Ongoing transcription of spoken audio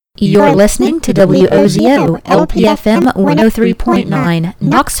You're listening to WOZO, LPFM 103.9,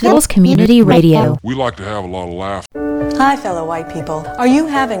 Knoxville's Community Radio. We like to have a lot of laughs. Hi, fellow white people. Are you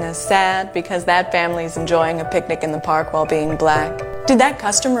having a sad because that family's enjoying a picnic in the park while being black? Did that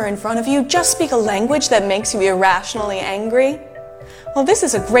customer in front of you just speak a language that makes you irrationally angry? Well, this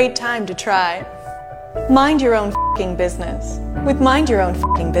is a great time to try. Mind your own f***ing business. With Mind Your Own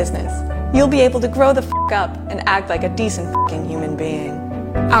f***ing Business, you'll be able to grow the f*** up and act like a decent f***ing human being.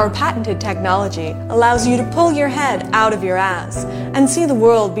 Our patented technology allows you to pull your head out of your ass and see the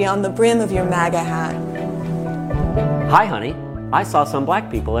world beyond the brim of your MAGA hat. Hi, honey. I saw some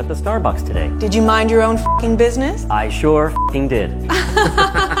black people at the Starbucks today. Did you mind your own f***ing business? I sure f***ing did.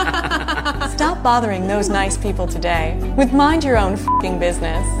 Stop bothering those nice people today with Mind Your Own f***ing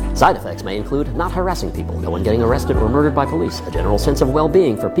Business. Side effects may include not harassing people, no one getting arrested or murdered by police, a general sense of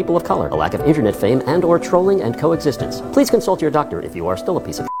well-being for people of color, a lack of internet fame and or trolling and coexistence. Please consult your doctor if you are still a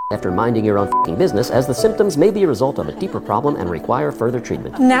piece of after minding your own f***ing business, as the symptoms may be a result of a deeper problem and require further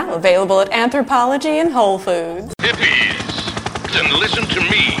treatment. Now available at Anthropology and Whole Foods. Hippies, then listen to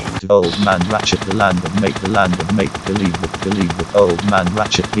me. Old Man Ratchet, the land of make-believe with Old Man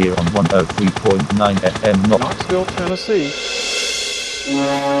Ratchet here on 103.9 FM Knoxville, Tennessee.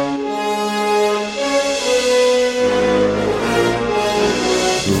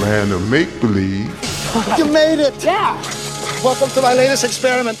 The land of make-believe. You made it! Yeah! Welcome to my latest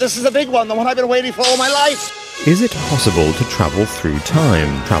experiment. This is the big one, the one I've been waiting for all my life. Is it possible to travel through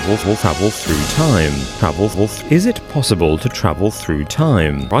time? Is it possible to travel through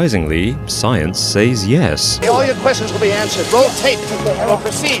time? Surprisingly, science says yes. All your questions will be answered. Roll tape. We'll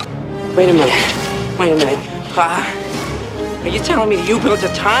proceed. Wait a minute. Are you telling me you built a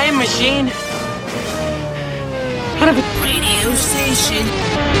time machine? Out of a radio station?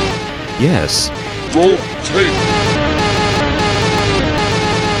 Yes. Roll tape.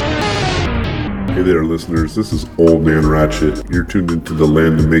 Hey there, listeners. This is Old Man Ratchet. You're tuned into the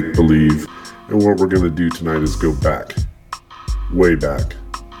land of make-believe. And what we're going to do tonight is go back. Way back.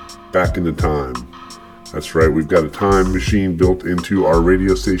 Back into time. That's right. We've got a time machine built into our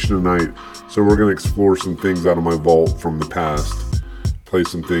radio station tonight. So we're going to explore some things out of my vault from the past. Play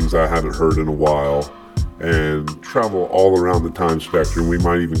some things I haven't heard in a while. And travel all around the time spectrum. We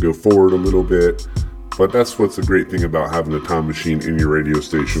might even go forward a little bit. But that's what's the great thing about having a time machine in your radio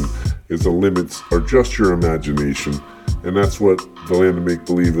station, is the limits are just your imagination. And that's what the land of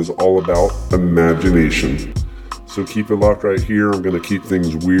make-believe is all about, imagination. So keep it locked right here. I'm going to keep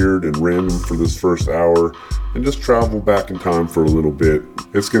things weird and random for this first hour and just travel back in time for a little bit.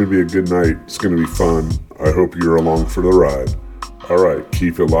 It's going to be a good night. It's going to be fun. I hope you're along for the ride. Alright,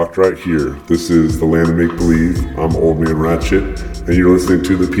 keep it locked right here. This is the land of make-believe. I'm Old Man Ratchet, and you're listening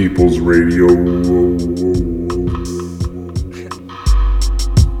to the People's Radio.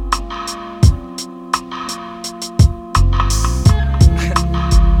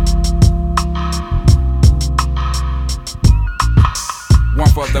 One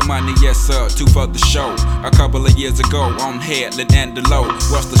for the money, yes sir, two for the show. A couple of years ago, on Headland and the low,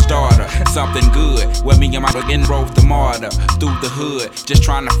 what's the starter? Something good, well me and my friend drove the martyr through the hood, just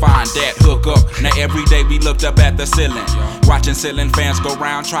trying to find that hook up. Now every day we looked up at the ceiling, watching ceiling fans go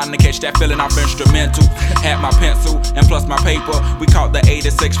round, trying to catch that feeling off instrumental. Had my pencil and plus my paper, we caught the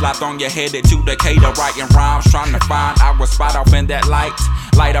 86 flight on your headed to Decatur, writing rhymes, trying to find our spot off in that light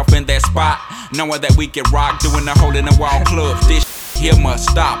off in that spot, knowing that we can rock, doing the hole in the wall club. This here must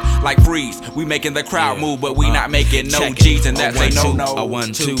stop, like freeze. We making the crowd move, but we not making no G's, and that's a no-no. A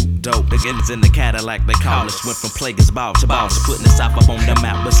 1-2 dope. The ends in the Cadillac, they call us. Went from plaguers ball to boss, putting the South up on the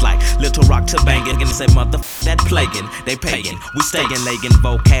map. It's like Little Rock to banging, and say that plaguing. They paying, we staying, lagging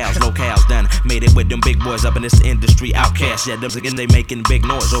vocals, locales done. Made it with them big boys up in this industry, outcasts. Yeah, them again they making big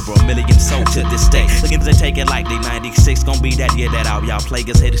noise, over 1 million sold to this day. Look at they take it like they 96, gon' be that year that all y'all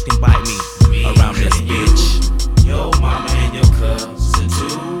plaguers haters can bite me around this bitch. Yo mama and your cousin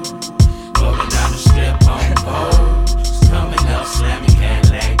too, rolling down the strip on poles, coming up slamming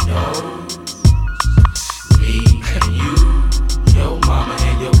Cadillac doors. Me and you, yo mama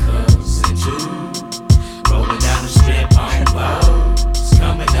and your cousin too, rolling down the strip on poles,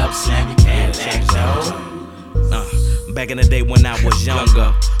 coming up slamming Cadillac doors. Back in the day when I was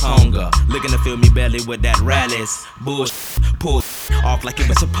younger, hunger, looking to fill me belly with that rallies, bullshit, pull off like it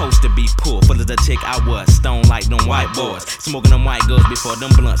was supposed to be. Pulled full of the tick I was, stone like them white boys, smoking them white girls before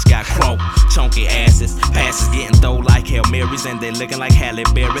them blunts got crunk. Chunky asses, passes getting throw like Hail Marys, and they looking like Halle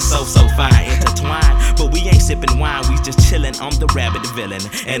Berry, so fine, intertwined. But we ain't sipping wine, we just chillin'. I'm the rabbit villain,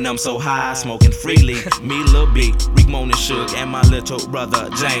 and I'm so high, smoking freely. Me, Lil B, Rick Moan and Suge, and my little brother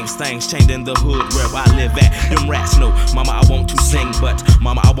James. Things changed in the hood where I live at. Them rats know, mama, I want to sing, but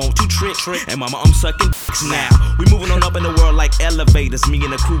mama, I want to trick, and mama, I'm sucking dicks now. We moving on up in the world like elevators. Me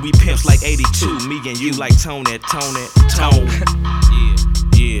and the crew, we pimps like 82. Me and you like Tone.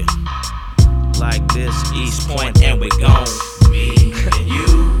 Yeah. Like this, East Point, and we gone. Me and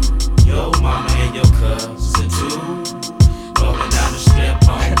you, your mama and your cousin too. Rolling down the strip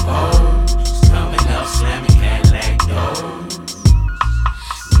on poles. Coming up, slamming Cadillac doors.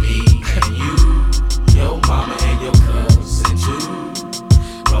 Me and you, your mama and your cousin too.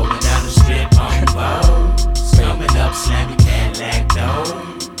 Rolling down the strip on poles. Coming up, slamming Cadillac doors.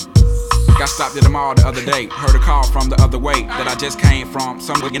 Got stopped at the mall the other day. Heard a call from the other way that I just came from.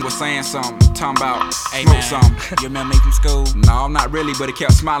 Some wiggin' was saying something, talking about smoke some. You remember me from school? No, not really, but he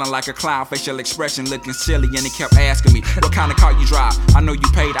kept smiling like a clown, facial expression looking silly, and he kept asking me, what kind of car you drive? I know you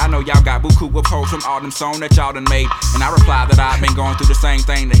paid, I know y'all got buku of hoes from all them songs that y'all done made. And I replied that I've been going through the same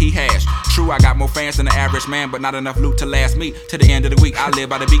thing that he has. True, I got more fans than the average man, but not enough loot to last me to the end of the week. I live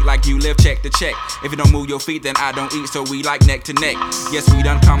by the beat like you live check to check. If you don't move your feet, then I don't eat, so we like neck to neck. Yes, we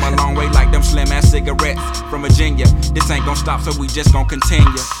done come a long way like them slim ass cigarettes from Virginia. This ain't gon' stop, so we just gon' continue.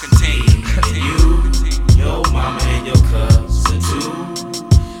 You, your mama and your cousin too.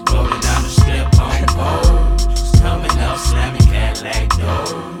 Rolling down the strip on poles. Coming up, slamming Cadillac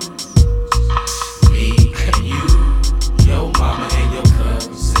doors. Me and you, your mama and your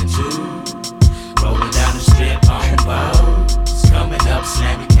cousin too. Rolling down the strip on poles. Coming up,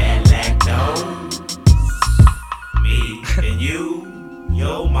 slamming Cadillac doors. Me and you,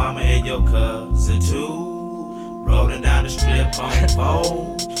 your mama and your cousin too. Rolling down the strip on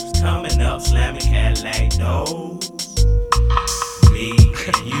poles. Coming up, slamming Cadillac doors. Me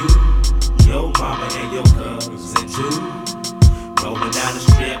and you, your mama and your cousin too. Rolling down the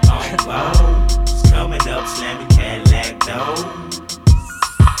strip on poles. Coming up, slamming Cadillac doors.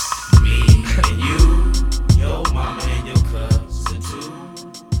 Me and you, your mama and your cousin too.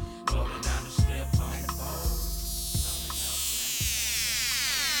 Rolling down the strip on poles.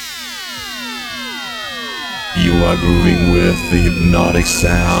 You are grooving with the hypnotic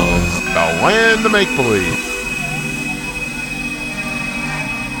sounds. The land of make-believe.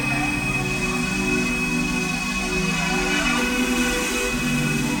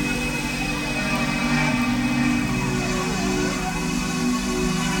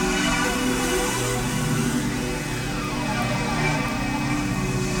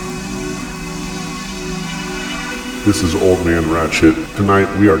 This is Old Man Ratchet. Tonight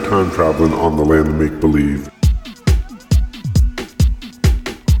we are time traveling on the land of make-believe.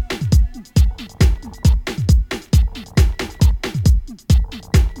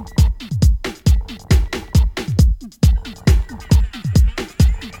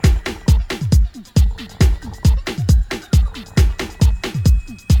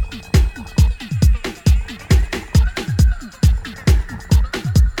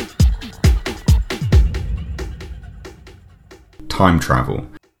 Time travel.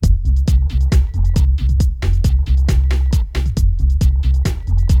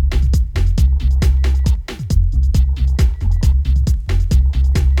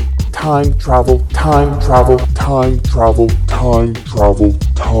 Time travel, time travel, time travel, time travel,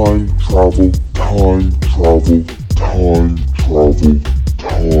 time travel, time travel, time travel, time travel,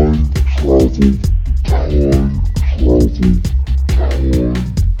 time travel,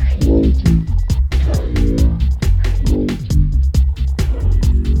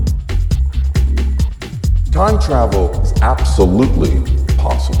 Time travel is absolutely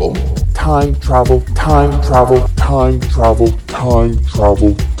possible. Time travel, time travel, time travel, time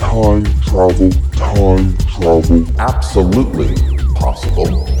travel, time travel, time travel. Absolutely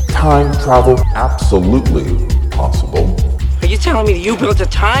possible. Time travel, absolutely possible. Are you telling me that you built a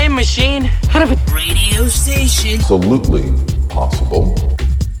time machine out of a radio station? Absolutely possible.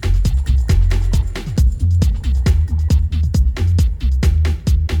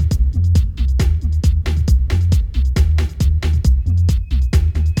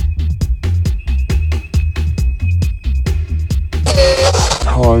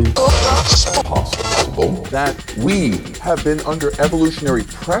 Possible that we have been under evolutionary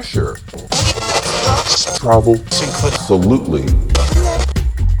pressure. Travel. Absolutely.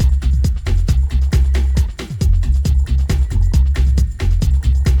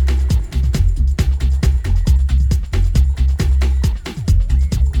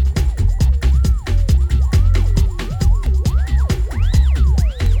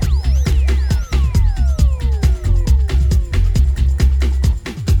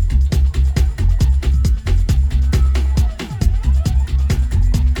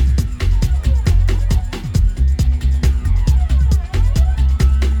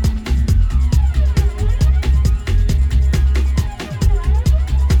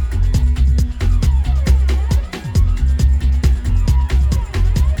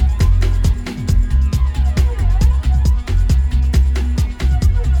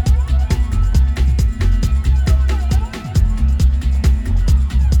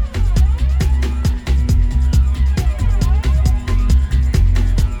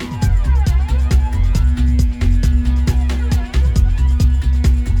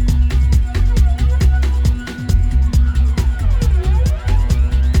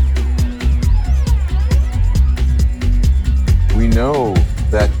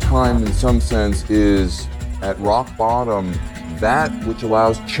 some sense, is at rock bottom that which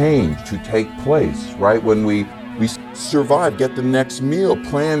allows change to take place, right? When we survive, get the next meal,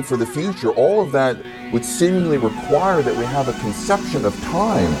 plan for the future, all of that would seemingly require that we have a conception of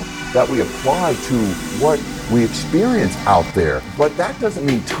time that we apply to what we experience out there. But that doesn't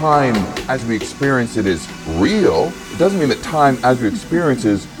mean time as we experience it is real. It doesn't mean that time as we experience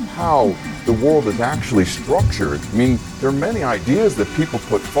is how the world is actually structured. I mean, there are many ideas that people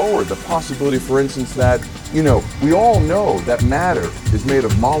put forward. The possibility, for instance, that, we all know that matter is made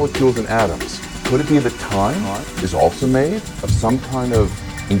of molecules and atoms. Could it be that time is also made of some kind of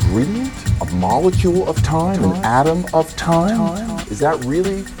ingredient, a molecule of time, an atom of time? Is that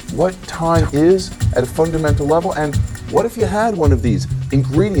really what time is at a fundamental level? And what if you had one of these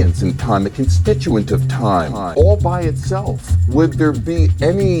ingredients in time, a constituent of time, all by itself? Would there be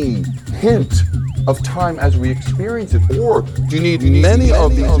any hint of time as we experience it? Or do you need many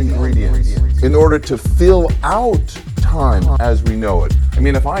of these ingredients in order to fill out time as we know it? I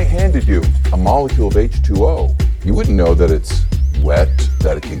mean, if I handed you a molecule of H2O, you wouldn't know that it's wet,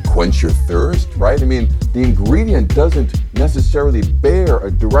 that it can quench your thirst, right? I mean, the ingredient doesn't necessarily bear a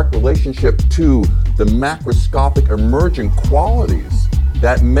direct relationship to the macroscopic emergent qualities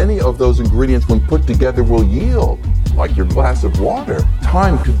that many of those ingredients, when put together, will yield, like your glass of water.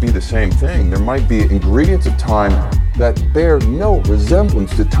 Time could be the same thing. There might be ingredients of time that bear no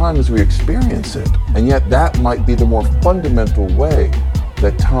resemblance to time as we experience it. And yet that might be the more fundamental way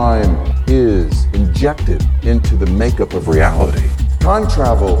that time is injected into the makeup of reality. Time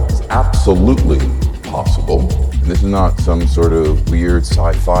travel is absolutely possible. And this is not some sort of weird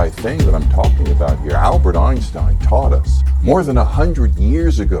sci-fi thing that I'm talking about here. Albert Einstein taught us more than 100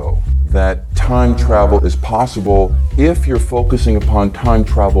 years ago that time travel is possible if you're focusing upon time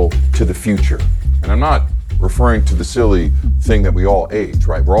travel to the future. And I'm not referring to the silly thing that we all age,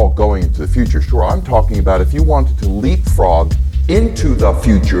 right? We're all going into the future. Sure, I'm talking about if you wanted to leapfrog into the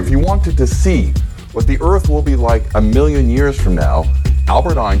future, if you wanted to see what the Earth will be like 1 million years from now,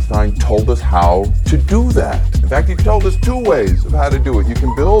 Albert Einstein told us how to do that. In fact, he told us 2 ways of how to do it. You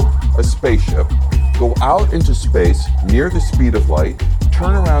can build a spaceship, go out into space near the speed of light,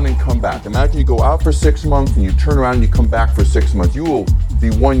 turn around and come back. Imagine you go out for 6 months and you turn around and you come back for 6 months. You will be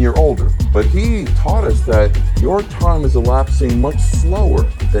 1 year older. But he taught us that your time is elapsing much slower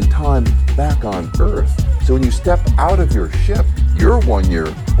than time back on Earth. So when you step out of your ship, you're 1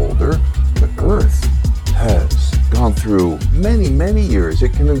 year older, but Earth has gone through many, many years.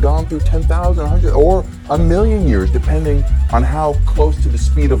 It can have gone through 10,000, 100, or 1 million years, depending on how close to the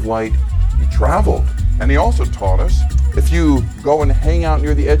speed of light you traveled. And he also taught us, if you go and hang out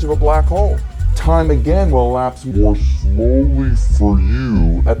near the edge of a black hole, time again will elapse more slowly for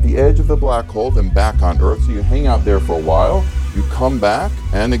you at the edge of the black hole than back on Earth. So you hang out there for a while, you come back,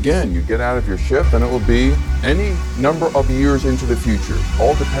 and again, you get out of your ship, and it will be any number of years into the future,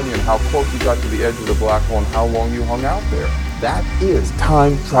 all depending on how close you got to the edge of the black hole and how long you hung out there. That is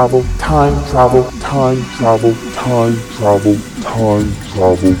time travel, time travel, time travel, time travel, time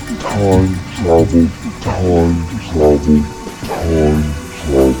travel, time travel, time travel, time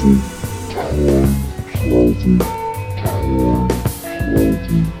travel, time travel.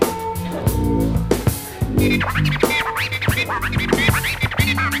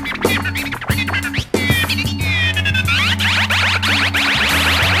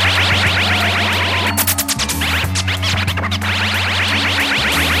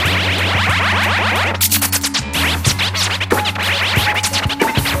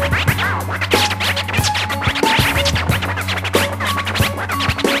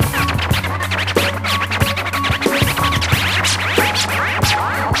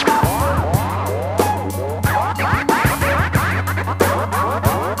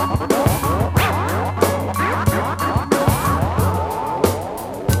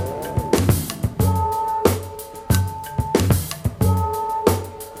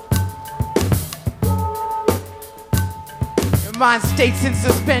 Mind states in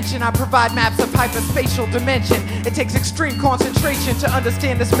suspension, I provide maps of hyperspatial dimension. It takes extreme concentration to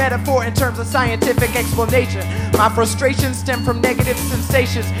understand this metaphor in terms of scientific explanation. My frustrations stem from negative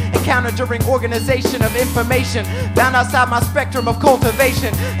sensations encountered during organization of information bound outside my spectrum of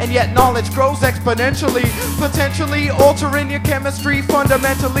cultivation. And yet knowledge grows exponentially, potentially altering your chemistry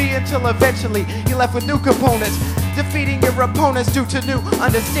fundamentally until eventually you're left with new components defeating your opponents due to new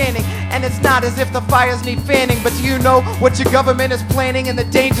understanding. And it's not as if the fires need fanning, but do you know what your government is planning and the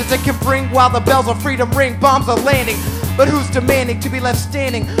dangers it can bring while the bells of freedom ring, bombs are landing? But who's demanding to be left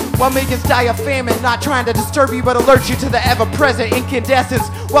standing while millions die of famine? Not trying to disturb you, but alert you to the ever-present incandescence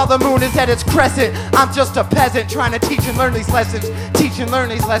while the moon is at its crescent. I'm just a peasant trying to teach and learn these lessons. Teach and learn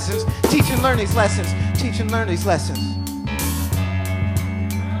these lessons. Teach and learn these lessons. Teach and learn these lessons.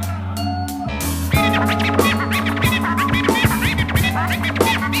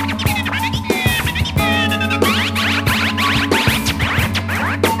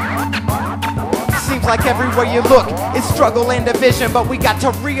 Like everywhere you look, it's struggle and division, but we got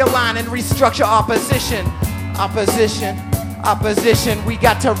to realign and restructure opposition. Opposition, opposition, we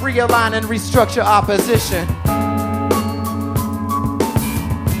got to realign and restructure opposition.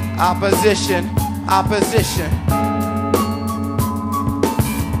 Opposition, opposition.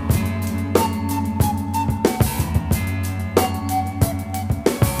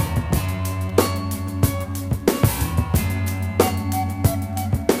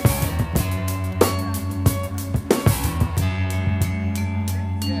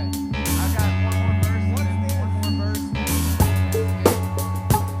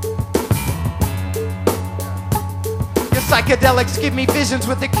 Psychedelics give me visions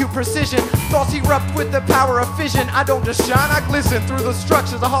with acute precision. Thoughts erupt with the power of fission. I don't just shine, I glisten through the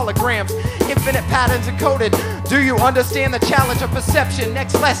structures of holograms. Infinite patterns encoded. Do you understand the challenge of perception?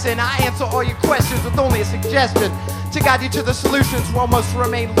 Next lesson, I answer all your questions with only a suggestion to guide you to the solutions. One must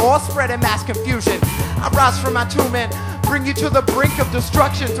remain lost, spreading mass confusion. I rise from my tomb and bring you to the brink of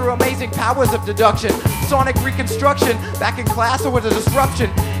destruction through amazing powers of deduction. Sonic reconstruction, back in class or with a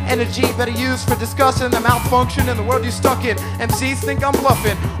disruption. Energy better used for discussing the malfunction in the world you stuck in. MCs think I'm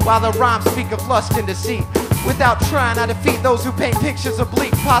bluffing while the rhymes speak of lust and deceit. Without trying, I defeat those who paint pictures of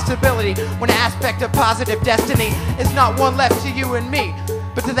bleak possibility, when the aspect of positive destiny is not one left to you and me,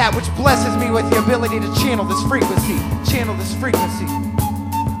 but to that which blesses me with the ability to channel this frequency. Channel this frequency.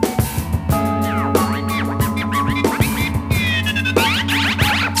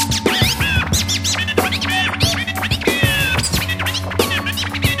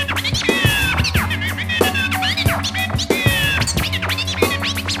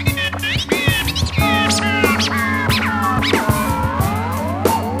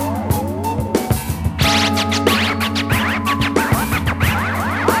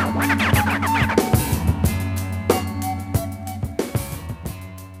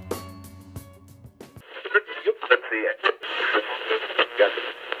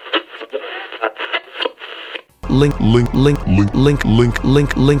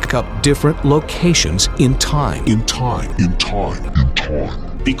 Link up different locations in time.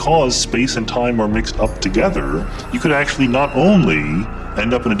 Because space and time are mixed up together, you could actually not only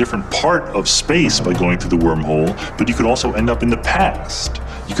end up in a different part of space by going through the wormhole, but you could also end up in the past.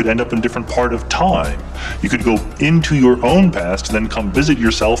 You could end up in a different part of time. You could go into your own past and then come visit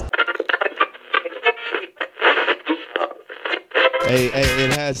yourself. Hey,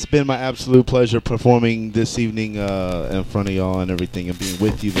 it has been my absolute pleasure performing this evening in front of y'all and everything, and being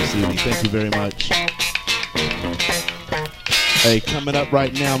with you this evening. Thank you very much. Hey, coming up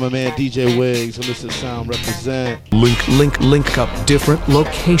right now, my man DJ Wiggs, Illicit Sound represent. Link up different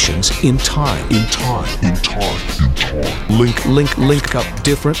locations in time. Link up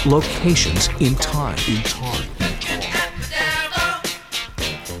different locations in time.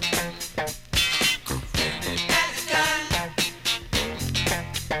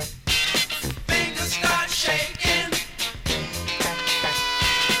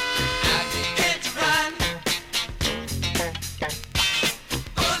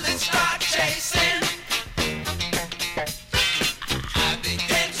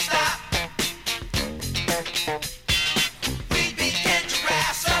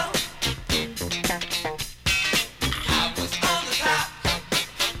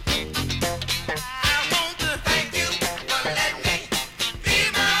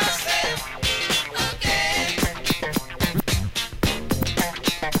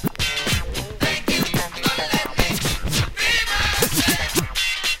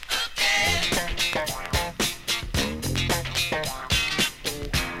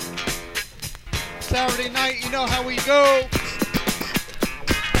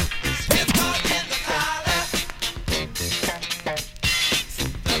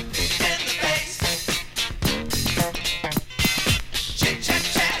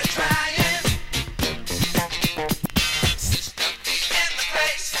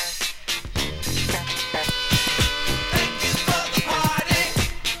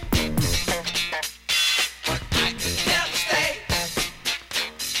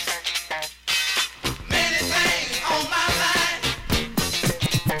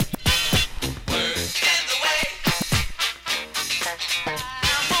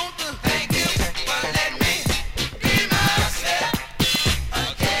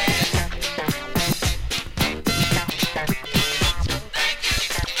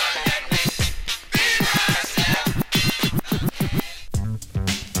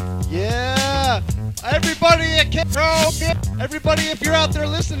 karaoke. Everybody, if you're out there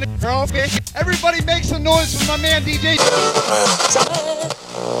listening to karaoke, everybody make some noise for my man DJ.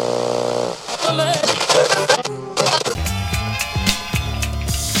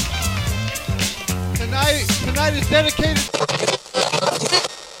 Tonight is dedicated.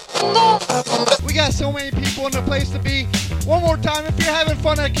 We got so many people in the place to be. One more time, if you're having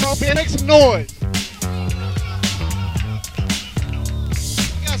fun at karaoke, make some noise.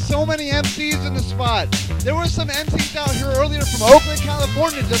 We got so many MCs in the spot. There were some MCs out here earlier from Oakland,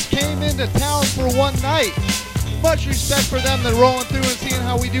 California, just came into town for one night. Much respect for them. They're rolling through and seeing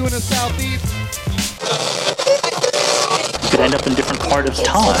how we do in the Southeast. Could end up in different part of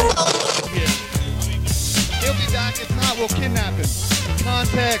time. He'll be back. If not, we'll kidnap him.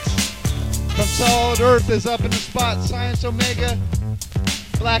 Context from Solid Earth is up in the spot. Science Omega,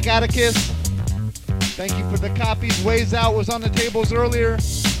 Black Atticus. Thank you for the copies. Ways Out was on the tables earlier.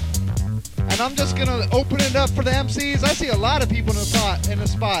 And I'm just going to open it up for the MCs. I see a lot of people in the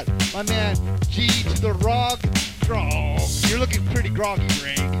spot. My man, G to the Rog. You're looking pretty groggy,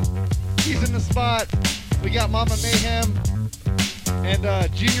 Greg. He's in the spot. We got Mama Mayhem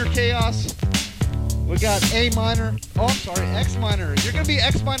and Junior Chaos. We got A minor. Oh, I'm sorry, X minor. You're going to be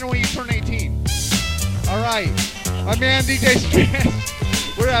X minor when you turn 18. All right. My man, DJ Strand.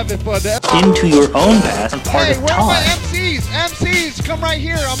 We're having fun. Into your own past and part of where time. Are my MCs? MCs, come right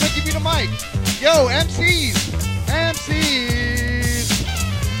here. I'm going to give you the mic. Yo, MCs. MCs.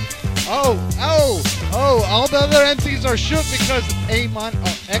 Oh, all the other MCs are shook because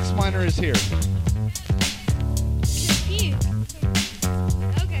X minor is here.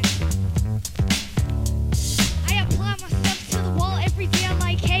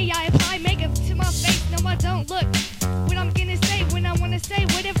 Don't look what I'm gonna say when I wanna say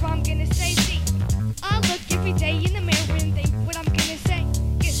whatever I'm gonna say. See, I look every day in the mirror and think what I'm gonna say.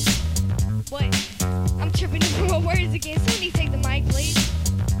 Guess what? I'm tripping over my words again. Somebody take the mic, please.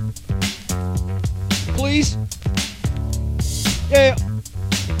 Please. Yeah.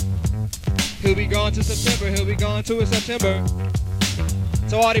 He'll be gone to September. He'll be gone to September.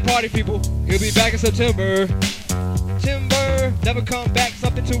 So all the party people, he'll be back in September. Timber, never come back,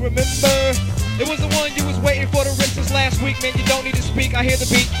 something to remember. It was the one you was waiting for the rip since last week, man. You don't need to speak, I hear the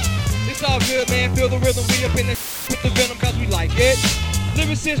beat. It's all good, man. Feel the rhythm. We up in the with the venom, cause we like it.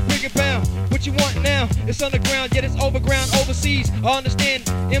 Lyricists, bring it down. What you want now? It's underground, yet it's overground, overseas. I understand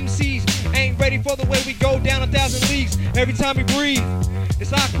MCs ain't ready for the way we go down 1,000 leagues. Every time we breathe,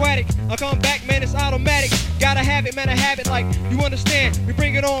 it's aquatic. I come back, man, it's automatic. Gotta have it, man, I have it like you understand. We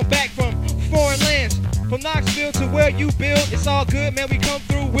bring it on back from foreign lands. From Knoxville to where you build, it's all good, man. We come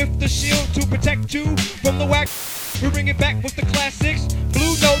through with the shield to protect you from the whack. We bring it back with the classics,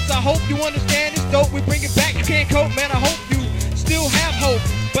 blue notes. I hope you understand it's dope. We bring it back, you can't cope, man. I hope you still have hope,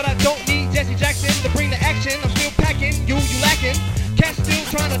 but I don't need Jesse Jackson to bring the action. I'm still packing, you lacking. Cats still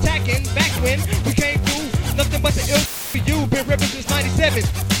trying to attacking. Back when we came through, nothing but the ill for you. Been ripping since '97.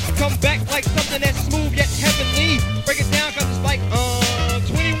 Come back like something that's smooth yet heavenly. Break it down, cause it's like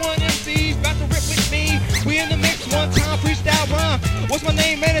 21 MCs about to rip with me. We in the mix one time, freestyle rhyme. What's my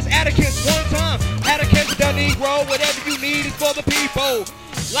name, man? It's Atticus. One time, Atticus the Negro. Whatever you need is for the people.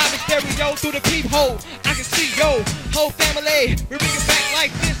 Live in stereo through the peephole. I can see yo whole family. We bring it back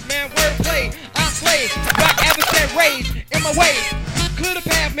like this, man. Wordplay, I slay. Back adversary rage in my way. Clear the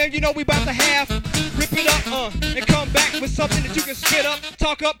path, man. You know we about to have. Rip it up, and come back with something that you can spit up,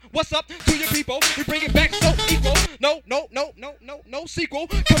 talk up. What's up to your people? We bring it back so equal. No sequel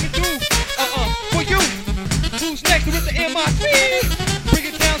coming through. For you. Who's next with the MIC? Bring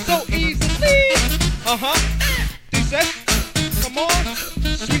it down so easily. D-Set, come on,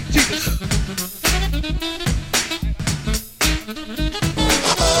 sweet Jesus.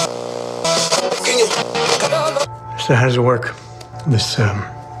 So how does it work? This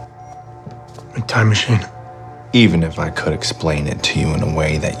time machine. Even if I could explain it to you in a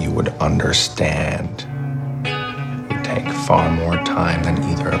way that you would understand, it would take far more time than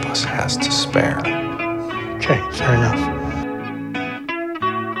either of us has to spare. Okay, fair enough.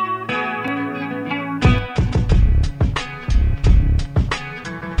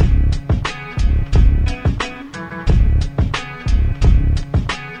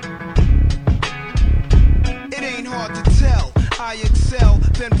 It ain't hard to tell. I excel,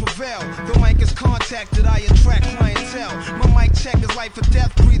 then prevail. The mic is contacted, I attract clientele. My mic check is life or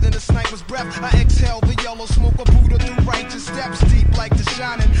death, breathing a sniper's breath. I exhale the yellow smoke of Buddha through righteous steps, deep like the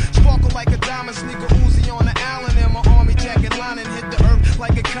shining. Sparkle like a diamond, sneaker Uzi on the Allen. And my army jacket lining hit the earth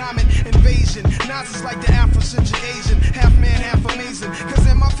like a comet invasion. Nazis like the Afro-Central Asian, half man, half amazing. Cause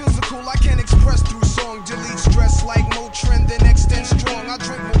in my physical, I can express through song. Delete stress like no trend, then extend strong. I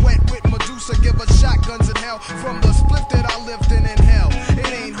drink my wet with Medusa, give us shotguns in hell from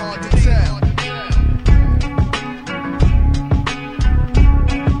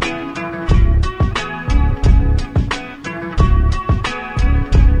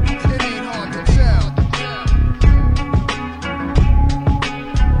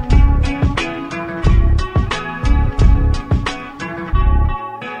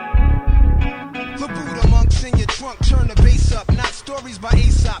stories by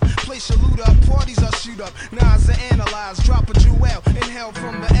Aesop. Place your loot up, parties I shoot up. Nas I analyze, drop a jewel. Inhale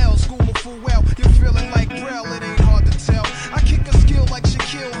from the L, school of full well. You're feeling like Braille, it ain't hard to tell. I kick a skill like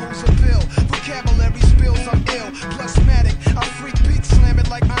Shaquille, who's a bill. Vocabulary spills, I'm ill. Plusmatic, I freak beats, slam it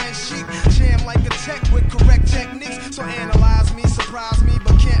like Iron Sheik. Jam like a tech with correct techniques. So analyze me, surprise me,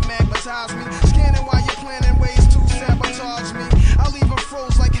 but can't magnetize me. Scanning while you're planning ways to sabotage me. I leave them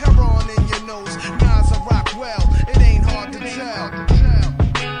froze like heroin in your nose. Nas, I rock well, it ain't hard to tell.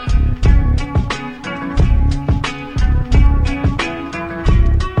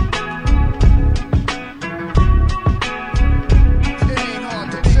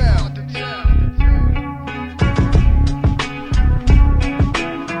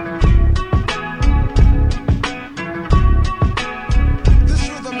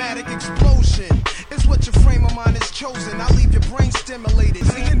 Chosen, I leave your brain stimulated.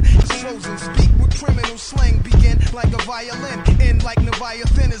 Singing is frozen. Speak with criminal slang. Begin like a violin. End like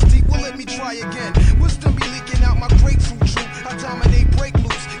Leviathan is deep. Well, let me try again. Wisdom be leaking out my grapefruit juice. I dominate break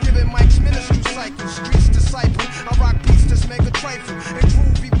loops. Giving Mike's ministry cycles. Streets disciple. I rock beats that's mega trifle. And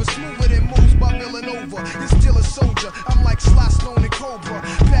groovy but smoother than moves by Villanova. You're still a soldier. I'm like Sly Stone and Cobra.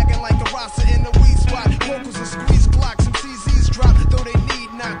 Packing like a Rasa in the weed spot. Vocals and squeeze Glocks. Some CZs drop. Though they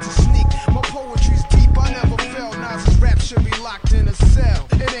need not to sneak. My poetry's deep. I never fell. Nas's rap should be locked in a cell.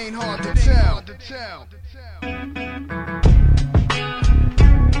 It ain't hard to tell.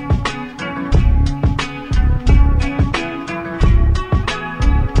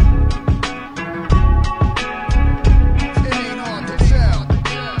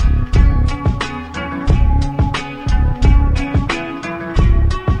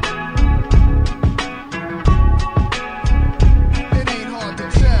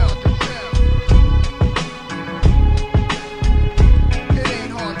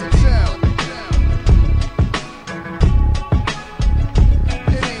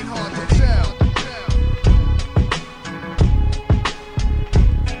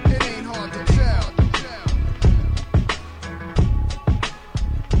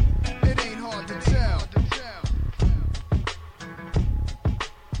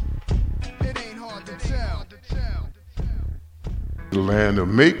 The land of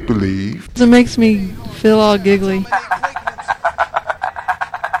make-believe. It makes me feel all giggly.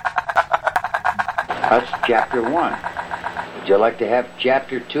 That's chapter 1. Would you like to have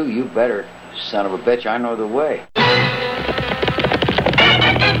chapter 2? You better. Son of a bitch, I know the way.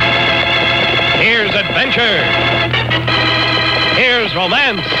 Here's adventure. Here's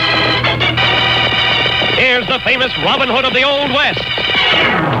romance. Here's the famous Robin Hood of the Old West.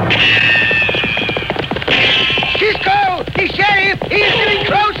 Cisco! The sheriff! He's getting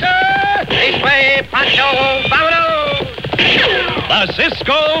closer! This way, Pancho! Vámonos! The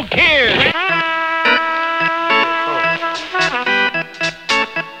Cisco Kid!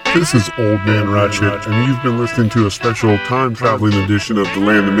 This is Old Man Ratchet, and you've been listening to a special time-traveling edition of The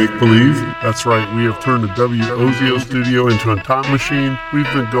Land of Make-Believe. That's right, we have turned the WOZO studio into a time machine.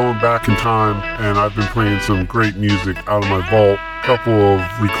 We've been going back in time, and I've been playing some great music out of my vault. Couple of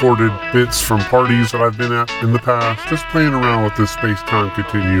recorded bits from parties that I've been at in the past, just playing around with this space-time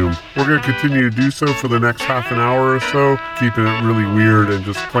continuum. We're going to continue to do so for the next half an hour or so, keeping it really weird and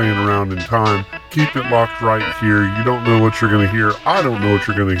just playing around in time. Keep it locked right here. You don't know what you're going to hear. I don't know what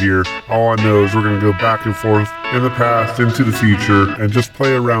you're going to hear. All I know is we're going to go back and forth in the past, into the future, and just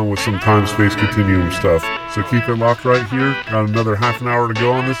play around with some time-space continuum stuff. So keep it locked right here. Got another half an hour to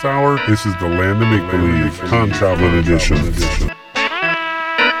go on this hour. This is the Land of Make-Believe, Time Traveling Edition.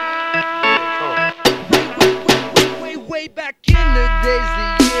 Way back in the days, the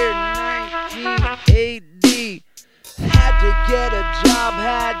year 1980. Had to get a job,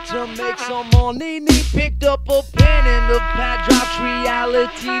 had to make some money. He picked up a pen and a pad, dropped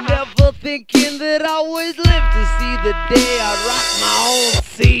reality. Never thinking that I would live to see the day I rock my own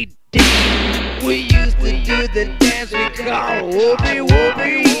CD. We used to do the dance we call Whoopie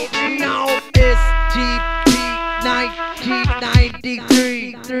Whoopie. Now STP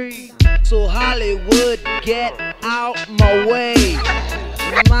 1993. So Hollywood, get out my way.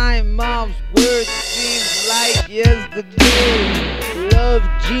 My mom's words seems like yesterday. Love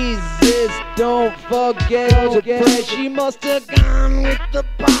Jesus, don't forget to pray. She must have gone with the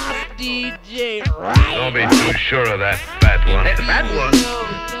boss DJ, right? Don't be too sure of that fat one. That fat one?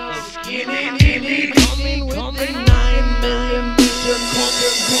 Skinny, coming with the 9mm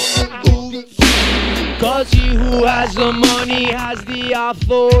boots. Cause he who has the money has the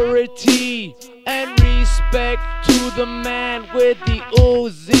authority and respect to the man with the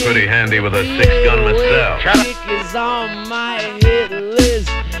Uzi. Pretty handy with a 6-gun myself. Kick is on my hit list,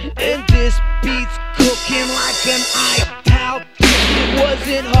 and this beat's cooking like an iPal.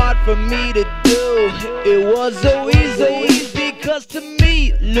 for me to do. It was so easy, because to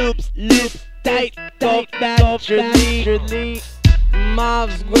me, loops tight, talk naturally.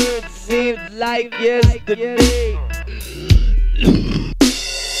 Mom's words seemed like yesterday.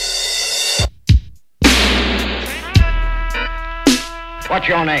 What's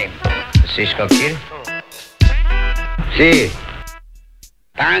your name? Cisco Kid? See.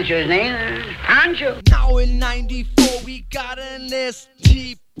 Pancho's name is Pancho. Now in 94 we got an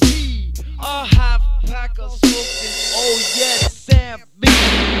STP, a half pack of smoking, oh yes, Sam B, a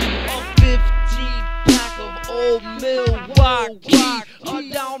 15-pack of old Milwaukee,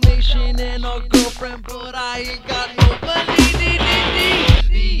 a Dalmatian and a girlfriend, but I ain't got no money.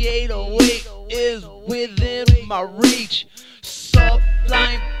 The 808 is within my reach.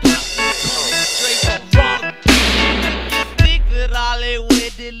 Sublime coming straight from wrong. Think that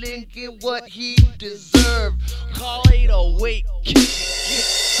Hollywood didn't get what he deserved. Call 808, get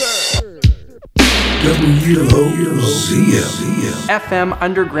served. WOZO FM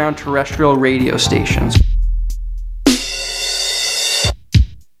underground terrestrial radio stations.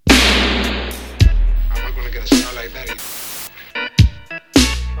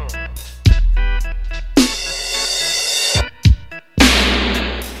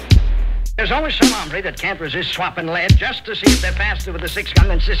 There's always some hombre that can't resist swapping lead just to see if they're faster with a 6-gun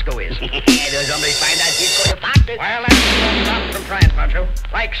than Cisco is. Those hombres find out Cisco the fastest. Well, that's what's stopped from trying, Pancho.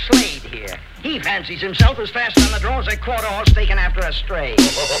 Like Slade here. He fancies himself as fast on the draw as a quarter horse taken after a stray.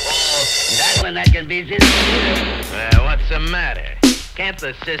 That's when that can be Cisco. What's the matter? Can't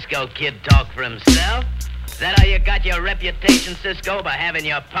the Cisco Kid talk for himself? Is that how you got your reputation, Cisco, by having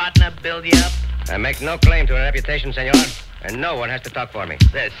your partner build you up? I make no claim to a reputation, senor. And no one has to talk for me.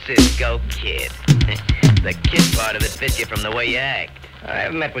 The Cisco Kid. The kid part of it fits you from the way you act.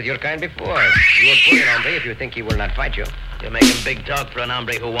 I've met with your kind before. You will pull it, hombre, if you think he will not fight you. You're making big talk for an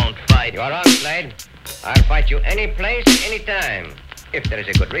hombre who won't fight. You are wrong, Slade. I'll fight you any place, any time. If there is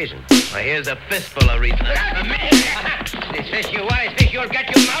a good reason. Well, here's a fistful of reasons. This fish you want, this fish you'll get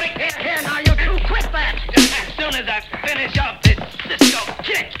you mounted. Here, now, you two, quit that! As soon as I finish off this Cisco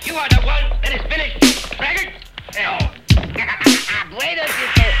Kid, you are the one that is finished, you braggart! Oh. Wait a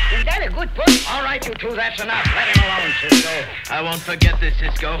second. Is that a good push? All right, you two, that's enough. Let him alone, Cisco. I won't forget this,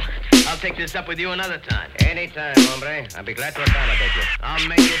 Cisco. I'll take this up with you another time. Anytime, hombre. I'll be glad to accommodate you. I'll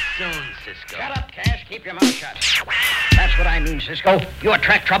make it soon, Cisco. Shut up, Cash. Keep your mouth shut. That's what I mean, Cisco. You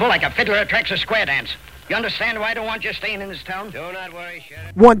attract trouble like a fiddler attracts a square dance. You understand why I don't want you staying in this town? Do not worry,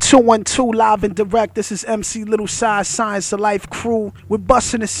 Sheriff. 1212 live and direct. This is MC Little Size Science of Life crew. We're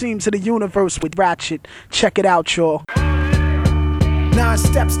busting the seams of the universe with Ratchet. Check it out, y'all. 9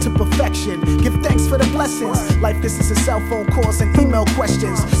 steps to perfection. Give thanks for the blessings. Life consists of cell phone calls and email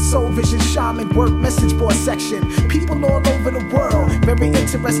questions. Soul Vision Shaman work message board section. People all over the world. Very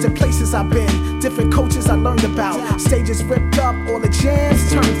interesting places I've been. Different coaches I learned about. Stages ripped up, all the jams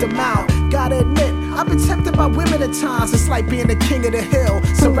turned them out. Gotta admit, I've been tempted by women at times. It's like being the king of the hill,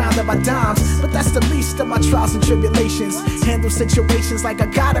 surrounded by dimes. But that's the least of my trials and tribulations. Handle situations like I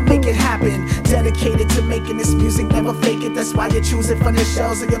gotta make it happen. Dedicated to making this music, never fake it. That's why you choose it from the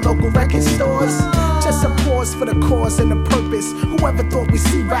shelves of your local record stores. Just a pause for the cause and the purpose. Whoever thought we'd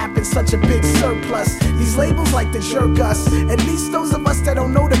see rap in such a big surplus? These labels like to jerk us, at least those of us that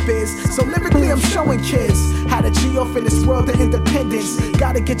don't know the biz. So lyrically I'm showing kids how to G off in this world of independence.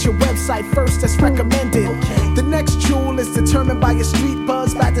 Gotta get your website first, that's recommended. The next jewel is determined by your street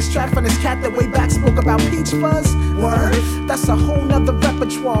buzz. Back this track from this cat that way back spoke about peach fuzz. Word, that's a whole nother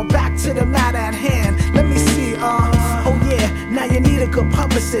repertoire. Back to the matter at hand. Let me see, oh yeah, now you need a good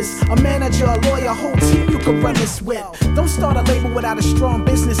publicist, a manager, a lawyer, a whole team you can run this with. Don't start a label without a strong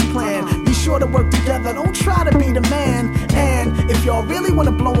business plan. Be sure to work together, don't try to be the man. And if y'all really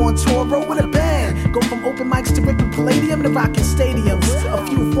wanna blow on tour, roll with a band. Go from open mics to ripping Palladium to rocking stadiums. A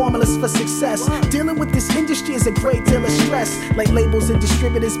few formulas for success. Dealing with this industry is a great deal of stress. Like labels and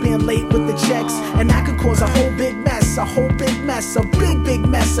distributors being late with the checks. And that could cause a whole big mess, a whole big mess, a big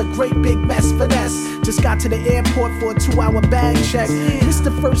mess, a great big mess finesse. Just got to the airport for a 2-hour bag check. Missed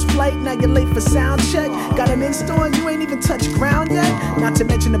the first flight, now you're late for sound check. Got an in-store and you ain't even touched ground yet. Not to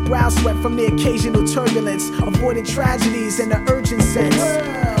mention the brow sweat from the occasional turbulence. Avoiding tragedies in the urgent sense.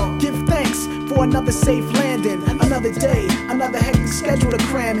 Give thanks for another safe landing. Another day, another hectic schedule to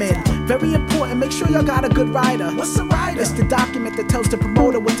cram in. Very important, make sure y'all got a good rider. What's a rider? It's the document that tells the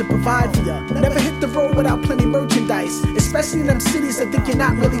promoter what to provide for ya. Never hit the road without plenty merchandise. Especially in them cities that think you're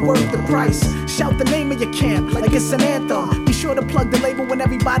not really worth the price. Shout the name of your camp like it's an anthem. Be sure to plug the label when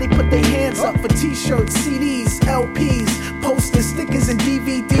everybody put their hands up for t-shirts, CDs, LPs, posters, stickers, and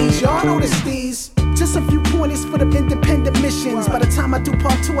DVDs. Y'all notice these. Just a few pointers for the independent missions. By the time I do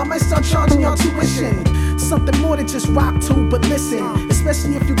part 2, I might start charging y'all tuition. Something more than just rock to, but listen,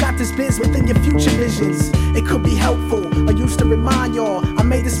 especially if you got this biz within your future visions, it could be helpful. I used to remind y'all, I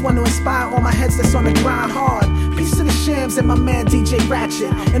made this one to inspire all my heads that's on the grind hard. Peace to the Shams and my man DJ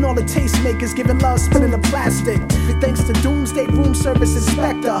Ratchet, and all the tastemakers giving love, spinning the plastic. Thanks to Doomsday Room Service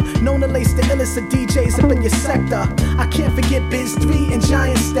Inspector, known to lace the illest of DJs up in your sector. I can't forget Biz 3 and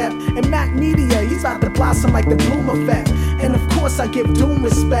Giant Step, and Mac Media, he's about to blossom like the Bloom Effect. And of course I give Doom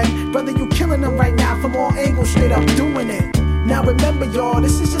respect. Brother, you killing them right now from all angles, straight up doing it. Now remember y'all,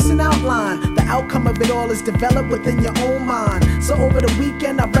 this is just an outline. The outcome of it all is developed within your own mind. So over the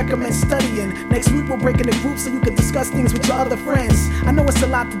weekend I recommend studying. Next week we'll break into groups so you can discuss things with your other friends. I know it's a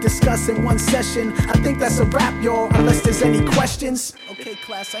lot to discuss in one session. I think that's a wrap y'all, unless there's any questions. Okay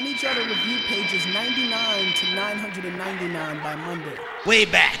class, I need y'all to review pages 99 to 999 by Monday. Way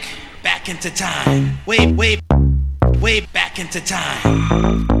back into time. Way back into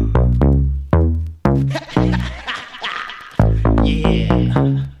time.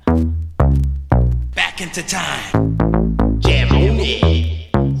 Yeah. Back into time. Jam on it.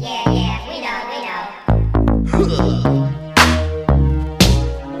 Yeah, we know.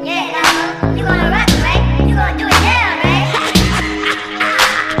 Yeah, you gonna rock, right? You gonna do it now, right?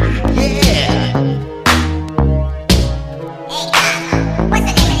 Yeah. Hey, what's the name of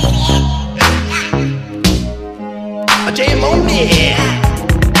this band? Jam on it.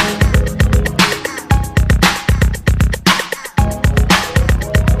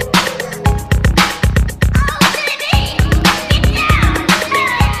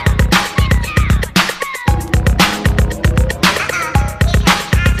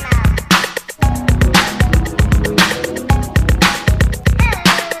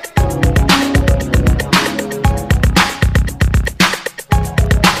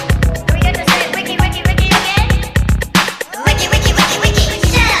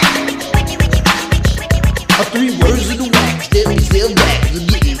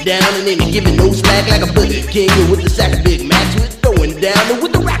 Down and ain't giving no slack like a Burger King with the sack of Big Macs. We're throwing down and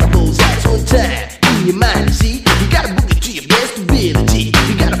with the rockables hats on time. In your mind, you see, you gotta book it to your best ability.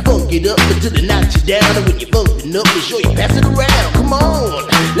 You gotta funk it up until it knocks you down. And when you're bumping up, make sure you pass it around. Come on,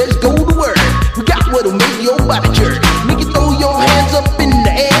 let's go to work. We got what'll make your body jerk. Make you throw your hands up in the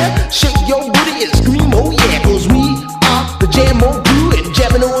air, shake your booty and scream, oh yeah. Cause we are the Jam on crew, and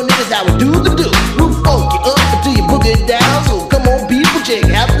jamming on it is how we do the do. We'll funk you up until you book it down. So come on, people, check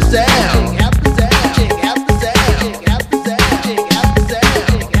out the sound. Check out the sound. Check out the sound. Check out the sound. Check out the sound.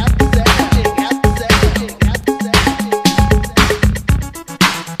 Check out the sound. Check out the sound. Check out the sound.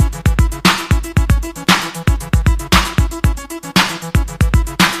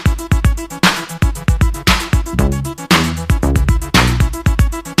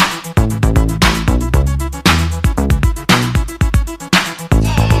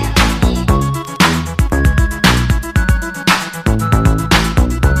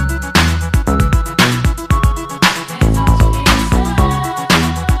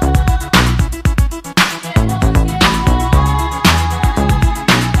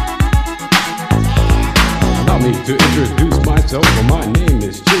 To introduce myself, well, my name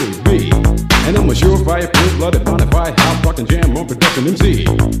is Chili B, and I'm a surefire, full-blooded, bonafide, house rockin' jam on production MC.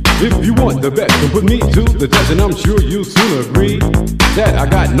 If you want the best, then put me to the test, and I'm sure you'll soon agree that I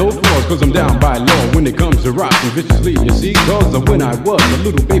got no flaws, cause I'm down by law when it comes to rockin' viciously, you see. Cause when I was a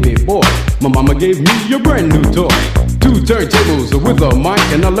little baby boy, my mama gave me a brand new toy. 2 turntables with a mic,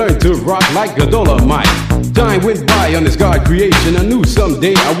 and I learned to rock like a Dolomite. Time went by on this God creation. I knew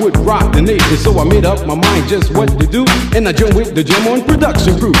someday I would rock the nation, so I made up my mind just what to do, and I joined with the Jam on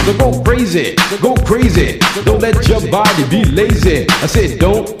production crew. So go crazy, go crazy. Don't let your body be lazy. I said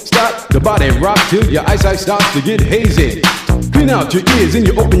don't stop the body rock till your eyesight starts to get hazy. Clean out your ears and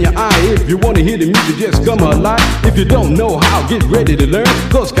you open your eye. If you wanna hear the music, just come alive. If you don't know how, get ready to learn,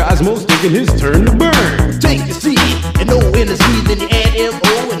 cause Cosmo's taking his turn to burn. Take a seat and no NC, then you add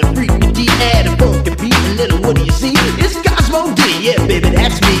M-O and a freaking D, add a funky beat, and then what do you see? It's Cosmo D, yeah baby,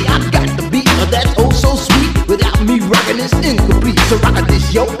 that's me. I've got the beat, that's oh so sweet. Without me rocking it's incomplete. So rock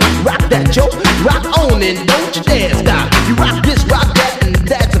this yo, rock that yo, rock on and don't you dare stop. You rock this, rock that, and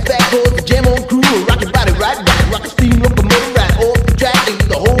that's a fact. Cause the Jam on crew will rock your body right back. Rock a steam locomotive right off the track, and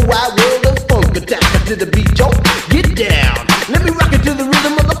the whole wide world of funk attack. To the beat, yo, get down. Let me rock it to the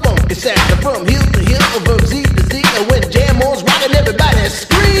rhythm of the funky sound. From hill to hill, from Z to Z, and when Jam on's rocking, everybody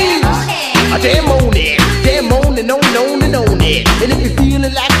screams. Jam on it, jam on and on and on it. And if you're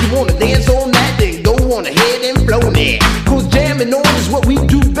feeling like you wanna dance on that, then go on ahead and flow it. Cause jamming on is what we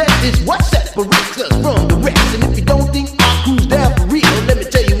do best. It's what separates us from the rest. And if you don't think our crew's down for real, let me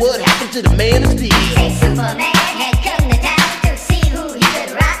tell you what happened to the man of steel. Say Superman had come to town to see who he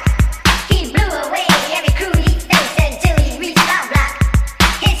could rock. He blew away every crew he faced until he reached our block.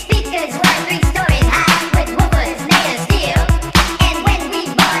 His speakers were 3 stories high with woofers made of steel. And when we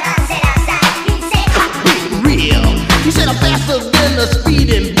bought our set outside, he said, real. He said I'm faster than a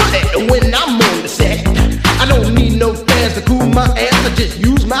speeding bullet when I'm on the set. I don't need no fans to cool my ass, I just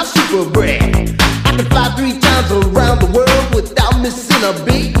use my super breath. I can fly 3 times around the world without missing a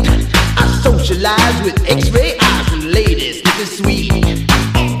beat. I socialize with X-ray eyes and ladies, this is sweet.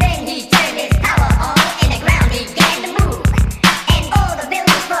 and then he turned his power on and the ground began to move. And all the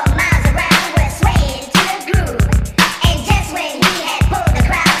buildings for miles around were swaying to the groove. And just when he had pulled the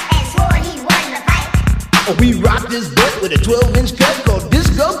crowd and swore he won the fight, We rocked this butt with a 12-inch cut called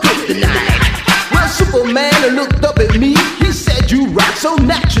Disco Kryptonite. Well, Superman looked up at me, he said you rock so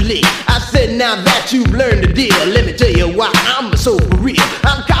naturally. I said now that you've learned the deal, let me tell you why I'm so for real.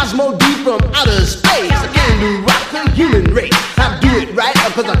 I'm Cosmo D from outer space, I came to rock the human race. I do it right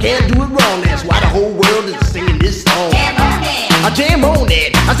cause I can't do it wrong, that's why the whole world is singing this song. jam on it. I jam on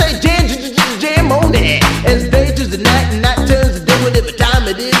it, I say jam on it. As day turns to night and night turns to day, whatever time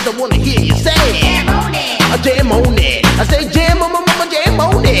it is, I wanna hear you say Jam on it. I jam on it. I say jam on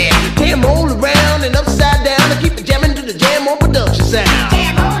it. Jam all around and upside down. I keep it jamming to the jam on production sound.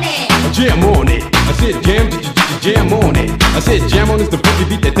 Jam on it. Jam on it. I said jam on it. I said jam on is the boogie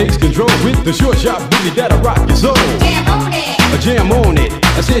beat that takes control with the short sharp boogie that'll rock your soul. Jam on it. Jam on it.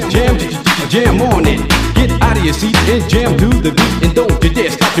 I said jam on it. Get out of your seat and jam to the beat and don't you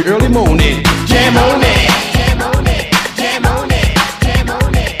dare stop the early morning. Jam on it. Jam on it. Jam on it. Jam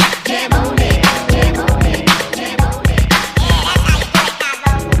on it. Jam on it. Jam on it. Jam on it. Yeah, that's how you do it,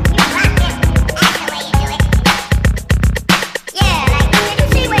 Cosmo. You rock it. Yeah, like, did you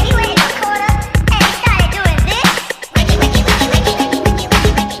see where he went in the corner and he started doing this? Wiki, wiki, wiki, wiki, wiki, wiki,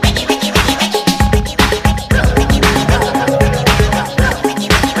 wiki, wiki, wiki, wiki,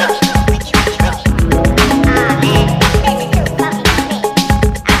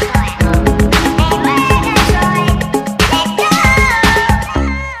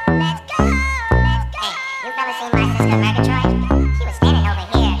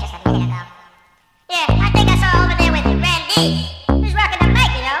 who's rocking the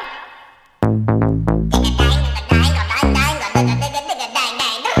mic, you know?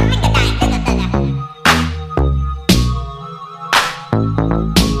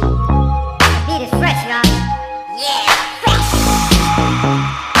 The beat is fresh, y'all. Yeah, fresh.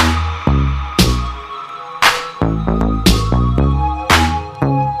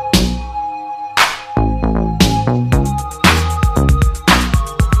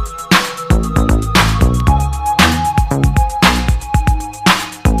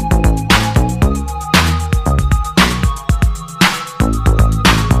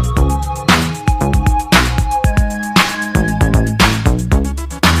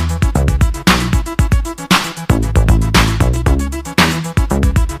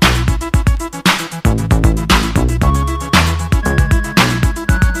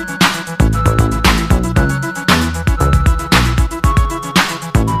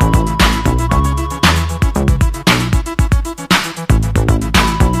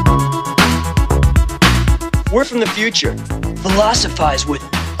 We're from the future. Philosophize with it.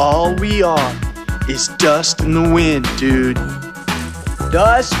 All we are is dust in the wind, dude.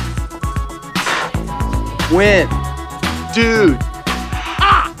 Dust, wind, dude.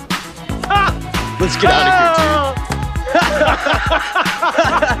 Let's get out of here, dude.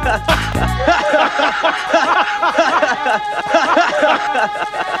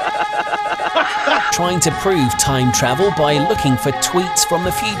 Trying to prove time travel by looking for tweets from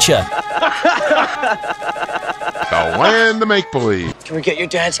the future. The land of make-believe. Can we get your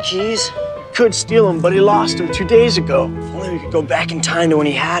dad's keys? Could steal them, but he lost them 2 days ago. Only we could go back in time to when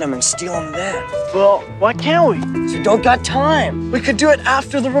he had them and steal them then. Well, why can't we? We don't got time. We could do it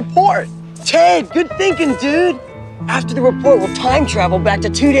after the report. Ted, good thinking, dude. After the report, we'll time travel back to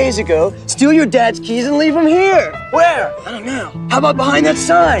 2 days ago, steal your dad's keys, and leave them here. Where? I don't know. How about behind that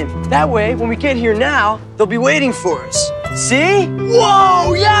sign? That way, when we get here now, they'll be waiting for us. See?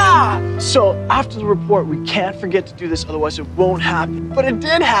 Whoa, yeah! So, after the report, we can't forget to do this, otherwise it won't happen. But it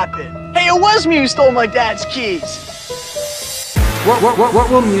did happen. Hey, it was me who stole my dad's keys. What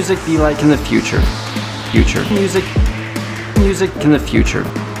will music be like in the future? Future. Music in the future.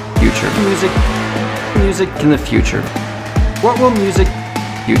 Future. Music in the future. What will music?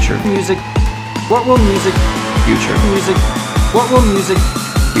 Future. Music. What will music? Future. Music. What will music?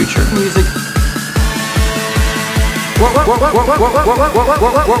 Future. Music. What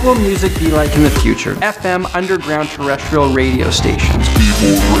will music be like in the future? FM underground terrestrial radio stations.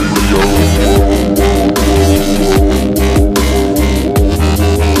 People radio.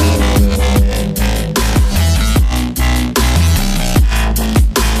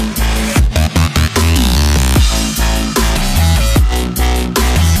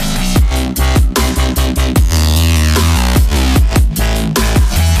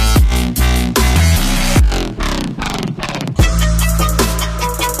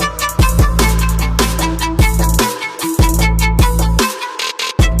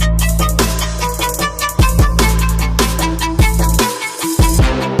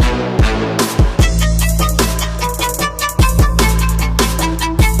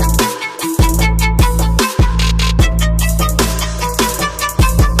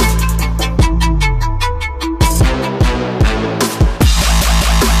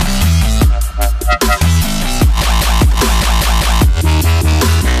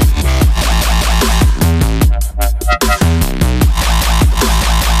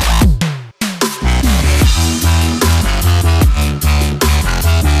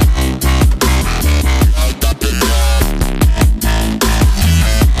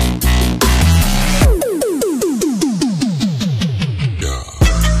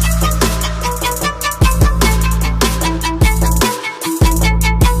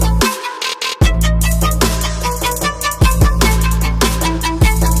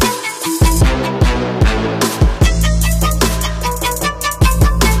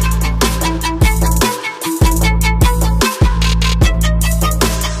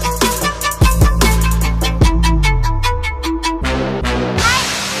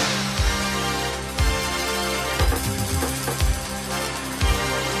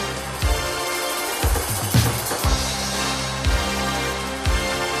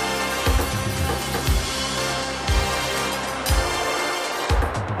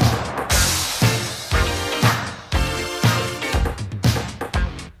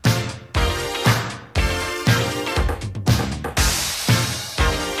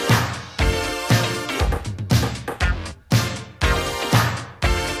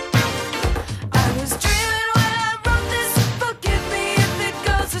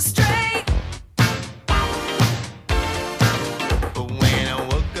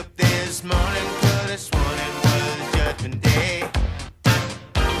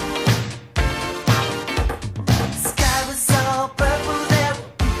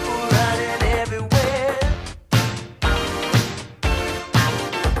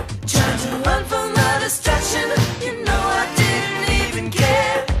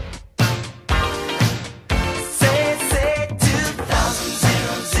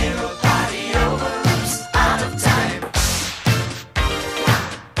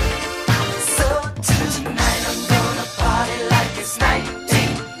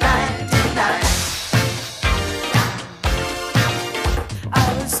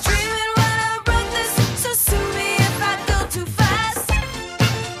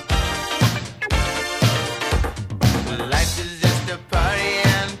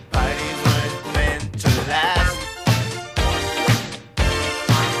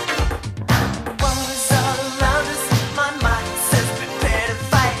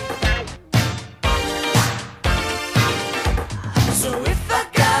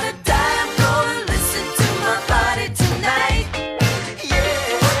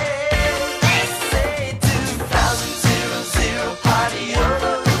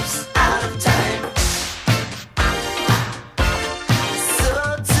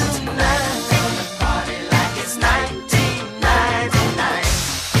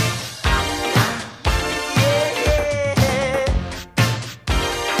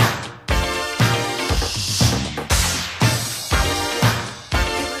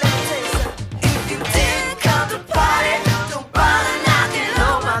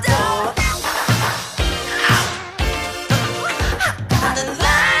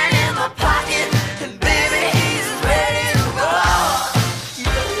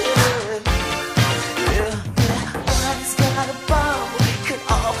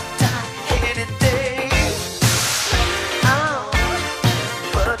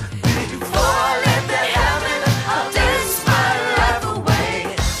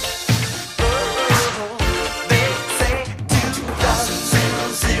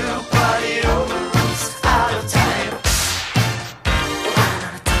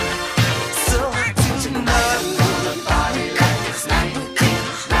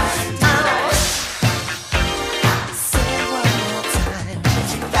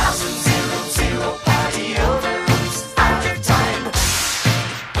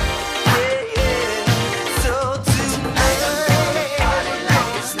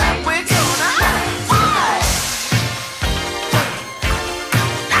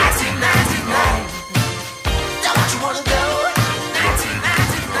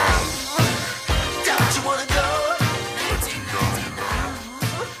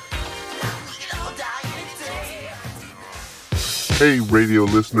 Hey radio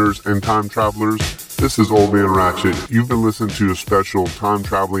listeners and time travelers, this is Old Man Ratchet. You've been listening to a special time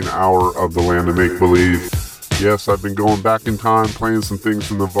traveling hour of the Land of Make Believe. Yes, I've been going back in time, playing some things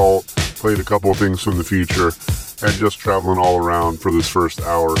from the vault, played a couple of things from the future, and just traveling all around for this first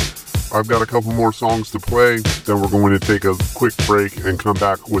hour. I've got a couple more songs to play, then we're going to take a quick break and come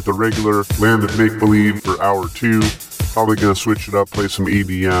back with the regular Land of Make Believe for hour 2. Probably going to switch it up, play some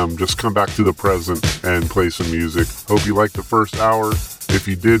EDM, just come back to the present and play some music. Hope you liked the first hour. If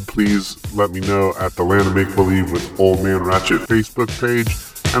you did, please let me know at the Land of Make Believe with Old Man Ratchet Facebook page.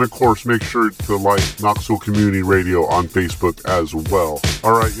 And of course, make sure to like Knoxville Community Radio on Facebook as well.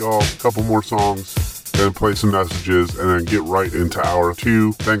 Alright y'all, a couple more songs, then play some messages, and then get right into hour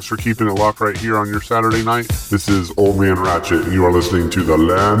 2. Thanks for keeping it locked right here on your Saturday night. This is Old Man Ratchet, and you are listening to the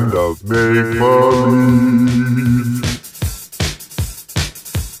Land of Make Believe.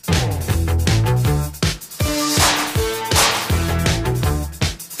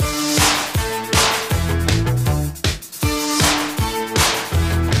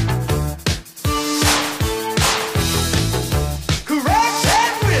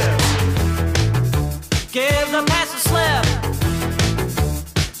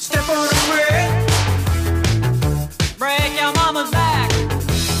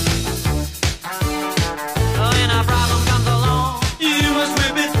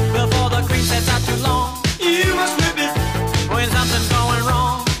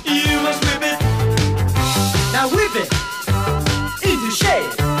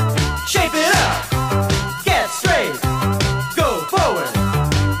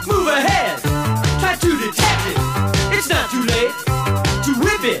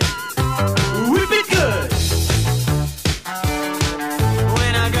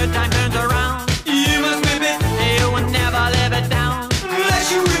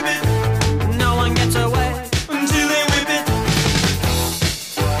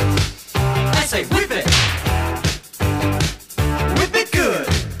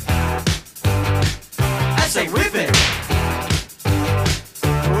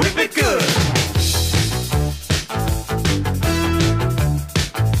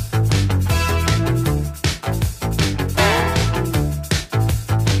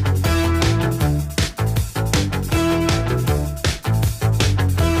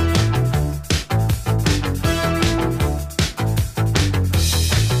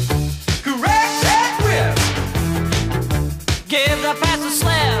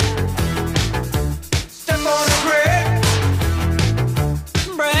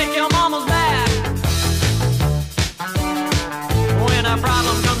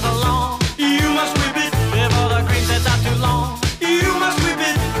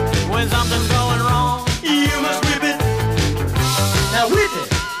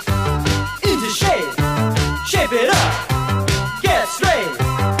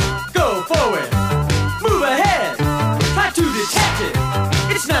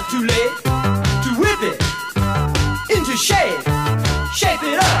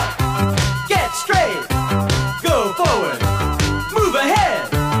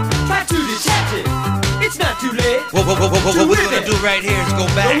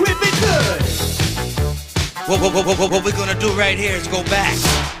 What we're gonna do right here is go back,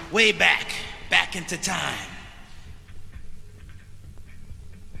 way back into time.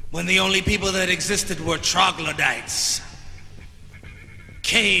 When the only people that existed were troglodytes,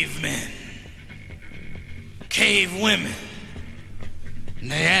 cavemen, cave women,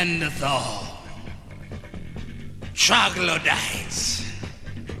 Neanderthal, troglodytes.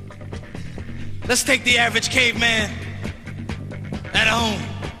 Let's take the average caveman at home,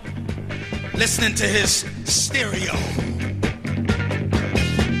 listening to his stereo.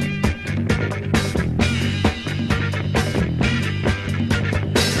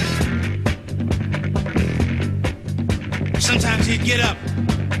 Sometimes he'd get up,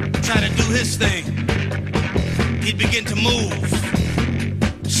 try to do his thing. He'd begin to move,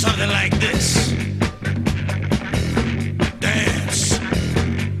 something like this. Dance.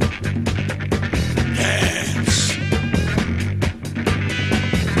 Dance.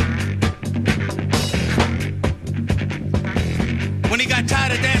 When he got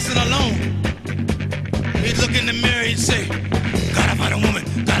tired of dancing alone, he'd look in the mirror, he'd say, gotta find a woman,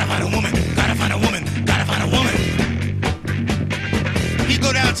 gotta find a woman, gotta find a woman, gotta find a woman. He'd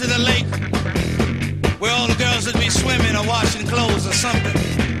go down to the lake where all the girls would be swimming or washing clothes or something.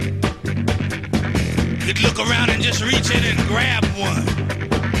 He'd look around and just reach in and grab one.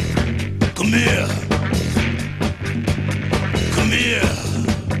 Come here. Come here.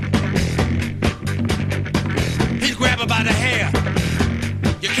 He'd grab her by the hair.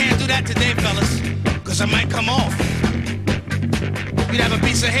 You can't do that today, fellas, because it might come off. You'd have a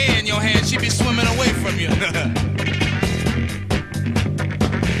piece of hair in your hand, she'd be swimming away from you.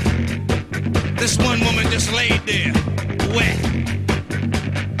 This one woman just laid there, wet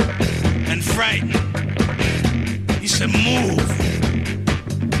and frightened. He said, move.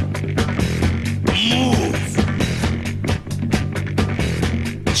 Move.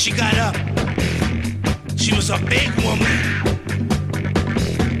 She got up. She was a big woman.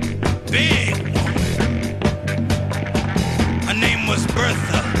 Big woman. Her name was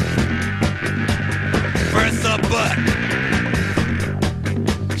Bertha. Bertha Butt.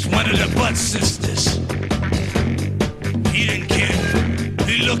 It's one of the Butt sisters. He didn't care.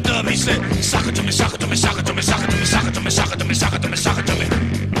 He looked up, he said, sock it to me, sock it to me, sock it to me, sock it to me, sock it to me, sock it to me, sock it to me, sock it to me.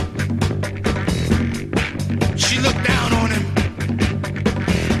 She looked down on him.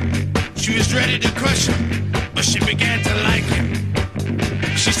 She was ready to crush him, but she began to like him.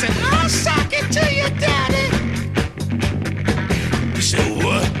 She said, I'll sock it to you, Daddy. He said,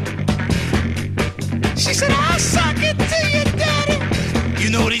 what? She said, I'll sock it to you, Daddy. You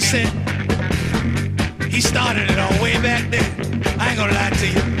know what he said? He started it all way back there. I ain't gonna lie to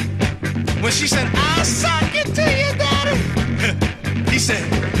you. When she said, I'll sock it to you, Daddy, he said,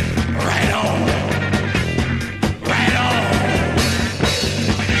 right on. Right on.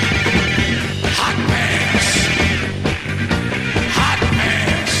 Hot pants. Hot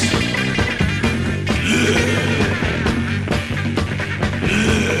pants.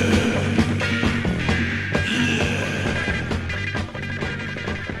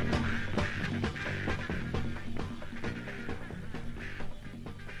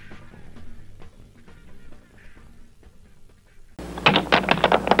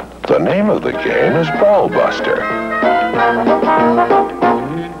 The name of the game is Ball Buster.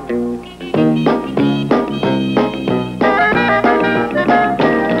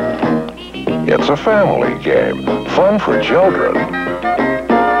 It's a family game, fun for children.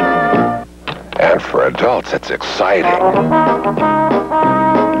 And for adults, it's exciting.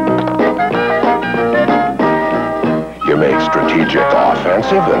 You make strategic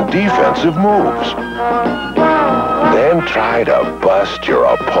offensive and defensive moves. Then try to bust your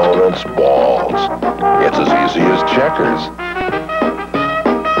opponent's balls. It's as easy as checkers.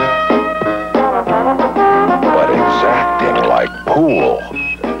 But exacting like pool.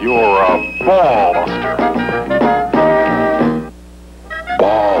 You're a ball buster.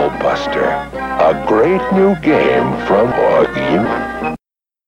 Ball Buster, a great new game from Oregon.